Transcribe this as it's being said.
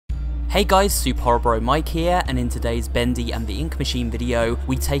Hey guys, SuperHorrorBro Mike here, and in today's Bendy and the Ink Machine video,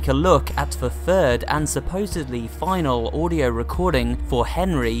 we take a look at the third and supposedly final audio recording for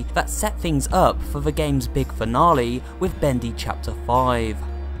Henry that set things up for the game's big finale with Bendy Chapter 5.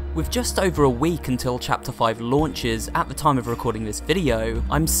 With just over a week until Chapter 5 launches at the time of recording this video,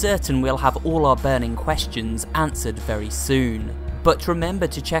 I'm certain we'll have all our burning questions answered very soon. But remember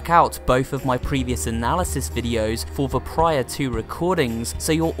to check out both of my previous analysis videos for the prior two recordings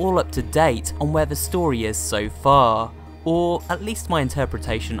so you're all up to date on where the story is so far, or at least my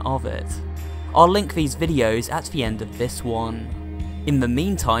interpretation of it. I'll link these videos at the end of this one. In the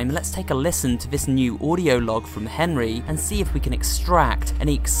meantime, let's take a listen to this new audio log from Henry and see if we can extract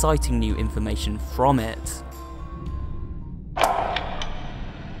any exciting new information from it.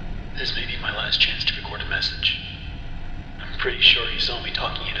 This may be my last chance to record a message. I'm pretty sure he saw me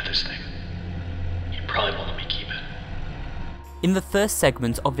talking into this thing. He probably won't let me keep it. In the first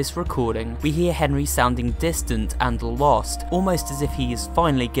segment of this recording, we hear Henry sounding distant and lost, almost as if he has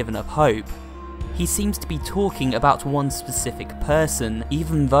finally given up hope. He seems to be talking about one specific person,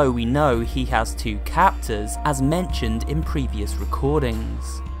 even though we know he has two captors, as mentioned in previous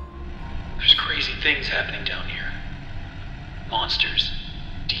recordings. There's crazy things happening down here. Monsters,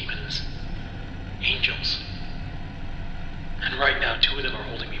 demons, angels. And right now, two of them are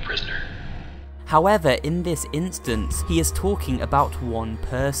holding me prisoner. However, in this instance, he is talking about one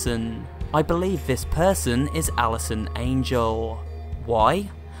person. I believe this person is Allison Angel.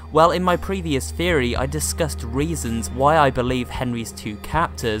 Why? Well, in my previous theory, I discussed reasons why I believe Henry's two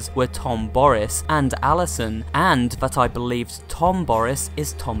captors were Tom Boris and Allison, and that I believed Tom Boris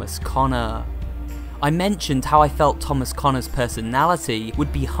is Thomas Connor. I mentioned how I felt Thomas Connor's personality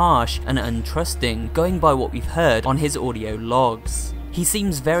would be harsh and untrusting, going by what we've heard on his audio logs. He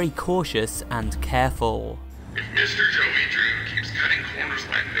seems very cautious and careful. If Mr. Joey Drew keeps cutting corners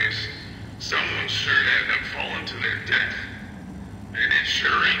like this, someone's sure to end up falling to their death. And it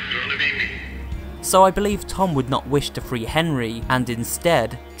sure ain't gonna be me. So I believe Tom would not wish to free Henry, and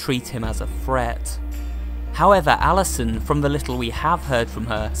instead treat him as a threat. However, Allison, from the little we have heard from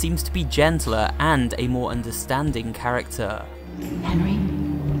her, seems to be gentler and a more understanding character. Henry?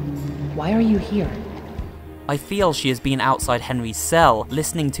 Why are you here? I feel she has been outside Henry's cell,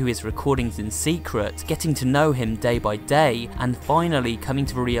 listening to his recordings in secret, getting to know him day by day, and finally coming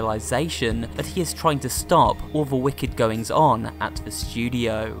to the realization that he is trying to stop all the wicked goings on at the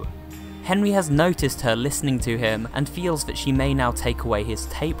studio. Henry has noticed her listening to him and feels that she may now take away his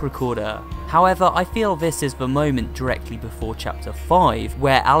tape recorder. However, I feel this is the moment directly before Chapter 5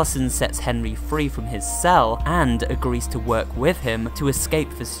 where Allison sets Henry free from his cell and agrees to work with him to escape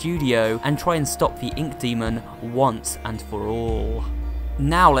the studio and try and stop the Ink Demon once and for all.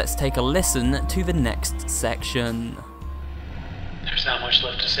 Now let's take a listen to the next section. There's not much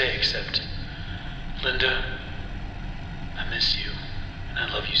left to say except, Linda, I miss you, and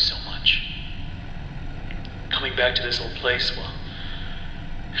I love you so much. Coming back to this old place, well,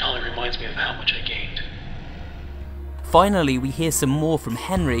 it only reminds me of how much I gained. Finally, we hear some more from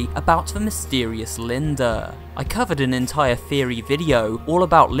Henry about the mysterious Linda. I covered an entire theory video all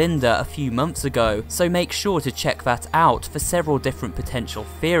about Linda a few months ago, so make sure to check that out for several different potential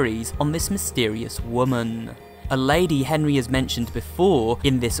theories on this mysterious woman. A lady Henry has mentioned before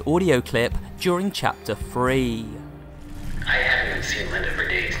in this audio clip during Chapter 3. I haven't seen Linda for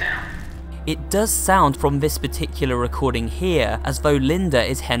days now. It does sound from this particular recording here as though Linda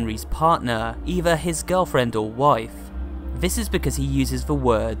is Henry's partner, either his girlfriend or wife. This is because he uses the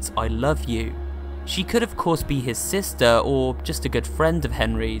words, "I love you." She could of course be his sister or just a good friend of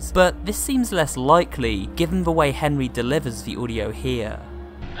Henry's, but this seems less likely given the way Henry delivers the audio here.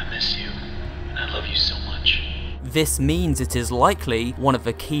 I miss you, and I love you so much. This means it is likely one of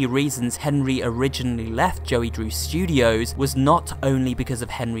the key reasons Henry originally left Joey Drew Studios was not only because of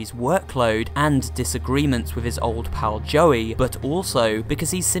Henry's workload and disagreements with his old pal Joey, but also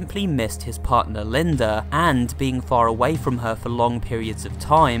because he simply missed his partner Linda, and being far away from her for long periods of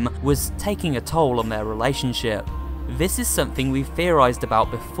time was taking a toll on their relationship. This is something we've theorized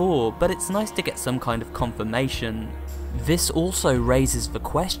about before, but it's nice to get some kind of confirmation. This also raises the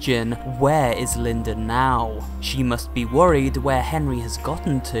question, where is Linda now? She must be worried where Henry has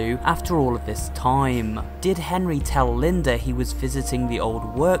gotten to after all of this time. Did Henry tell Linda he was visiting the old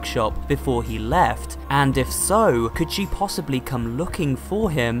workshop before he left? And if so, could she possibly come looking for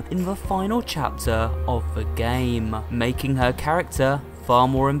him in the final chapter of the game, making her character far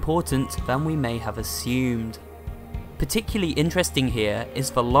more important than we may have assumed? Particularly interesting here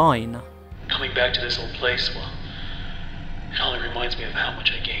is the line, Coming back to this old place, well, it only reminds me of how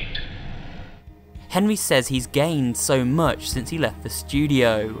much I gained. Henry says he's gained so much since he left the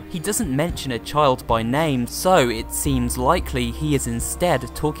studio. He doesn't mention a child by name, so it seems likely he is instead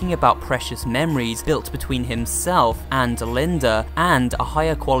talking about precious memories built between himself and Linda, and a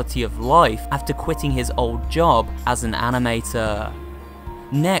higher quality of life after quitting his old job as an animator.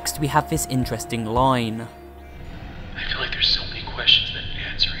 Next, we have this interesting line. I feel like there's so many questions that need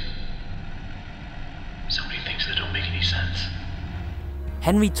answering. So many things that don't make any sense.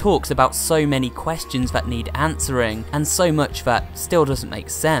 Henry talks about so many questions that need answering, and so much that still doesn't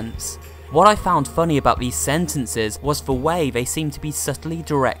make sense. What I found funny about these sentences was the way they seem to be subtly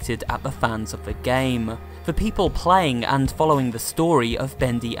directed at the fans of the game, the people playing and following the story of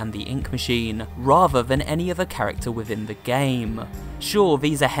Bendy and the Ink Machine, rather than any other character within the game. Sure,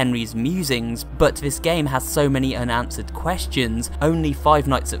 these are Henry's musings, but this game has so many unanswered questions, only Five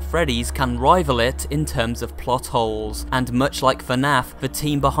Nights at Freddy's can rival it in terms of plot holes, and much like FNAF, the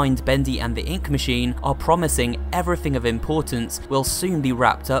team behind Bendy and the Ink Machine are promising everything of importance will soon be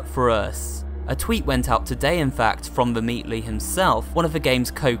wrapped up for us. A tweet went out today, in fact, from the Meatley himself, one of the game's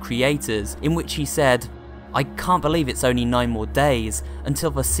co-creators, in which he said, "I can't believe it's only 9 more days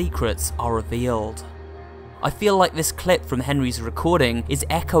until the secrets are revealed." I feel like this clip from Henry's recording is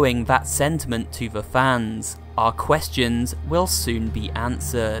echoing that sentiment to the fans. Our questions will soon be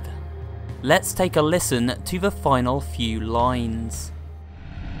answered. Let's take a listen to the final few lines.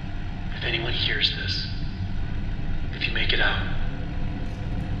 If anyone hears this, if you make it out,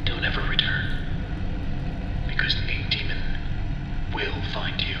 don't ever return. Because the Ink Demon will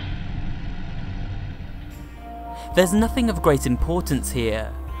find you. There's nothing of great importance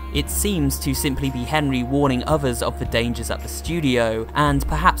here. It seems to simply be Henry warning others of the dangers at the studio, and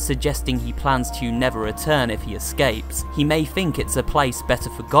perhaps suggesting he plans to never return if he escapes. He may think it's a place better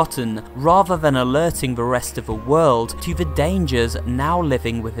forgotten, rather than alerting the rest of the world to the dangers now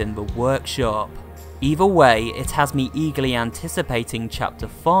living within the workshop. Either way, it has me eagerly anticipating Chapter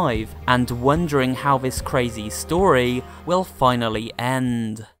 5, and wondering how this crazy story will finally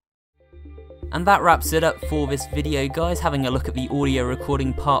end. And that wraps it up for this video, guys, having a look at the audio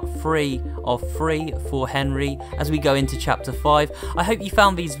recording part 3 of 3 for Henry as we go into Chapter 5. I hope you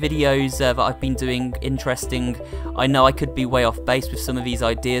found these videos that I've been doing interesting. I know I could be way off base with some of these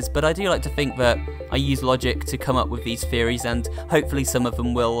ideas, but I do like to think that I use logic to come up with these theories, and hopefully some of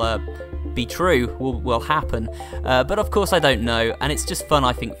them will be true, will happen. But of course I don't know, and it's just fun,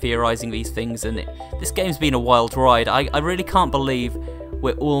 I think, theorising these things, and this game's been a wild ride. I really can't believe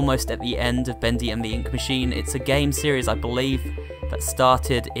we're almost at the end of Bendy and the Ink Machine. It's a game series, I believe, that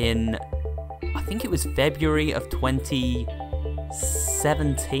started in, I think it was February of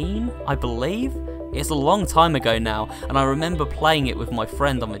 2017, I believe? It's a long time ago now, and I remember playing it with my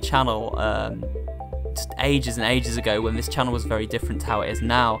friend on the channel just ages and ages ago, when this channel was very different to how it is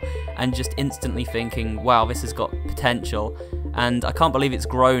now, and just instantly thinking, wow, this has got potential, and I can't believe it's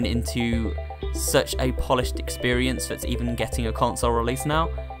grown into such a polished experience that's even getting a console release now.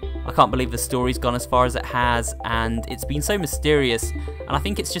 I can't believe the story's gone as far as it has, and it's been so mysterious, and I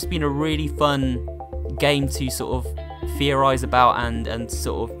think it's just been a really fun game to sort of theorise about and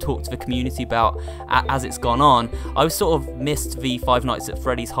sort of talk to the community about as it's gone on. I sort of missed the Five Nights at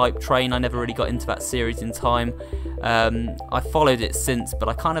Freddy's hype train. I never really got into that series in time. I followed it since, but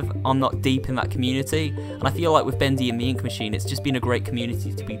I'm not deep in that community, and I feel like with Bendy and the Ink Machine, it's just been a great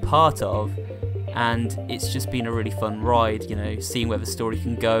community to be part of, and it's just been a really fun ride, you know, seeing where the story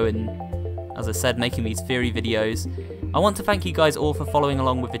can go, and as I said, making these theory videos. I want to thank you guys all for following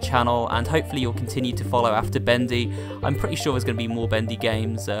along with the channel, and hopefully you'll continue to follow after Bendy. I'm pretty sure there's going to be more Bendy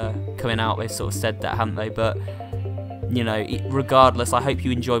games coming out. They've sort of said that, haven't they? But you know, regardless, I hope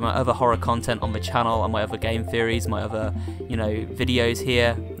you enjoy my other horror content on the channel and my other game theories, my other, you know, videos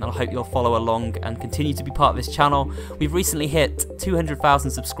here, and I hope you'll follow along and continue to be part of this channel. We've recently hit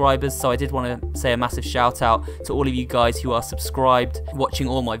 200,000 subscribers, so I did want to say a massive shout out to all of you guys who are subscribed, watching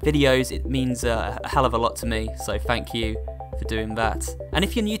all my videos. It means a hell of a lot to me, so thank you for doing that. And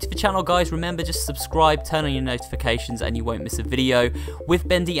if you're new to the channel, guys, remember, just subscribe, turn on your notifications, and you won't miss a video. With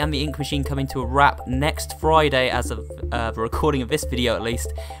Bendy and the Ink Machine coming to a wrap next Friday, as of the recording of this video at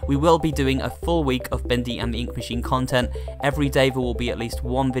least, we will be doing a full week of Bendy and the Ink Machine content. Every day there will be at least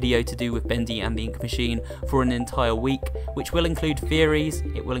one video to do with Bendy and the Ink Machine for an entire week, which will include theories,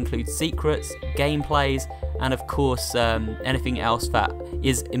 it will include secrets, gameplays, and of course anything else that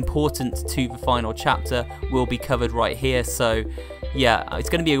is important to the final chapter will be covered right here. So yeah, it's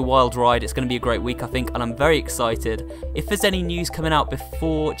going to be a wild ride, it's going to be a great week I think, and I'm very excited. If there's any news coming out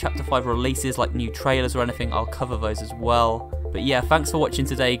before Chapter 5 releases, like new trailers or anything, I'll cover those as well. But yeah, thanks for watching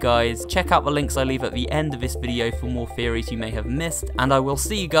today guys, check out the links I leave at the end of this video for more theories you may have missed, and I will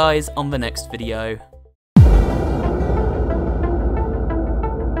see you guys on the next video.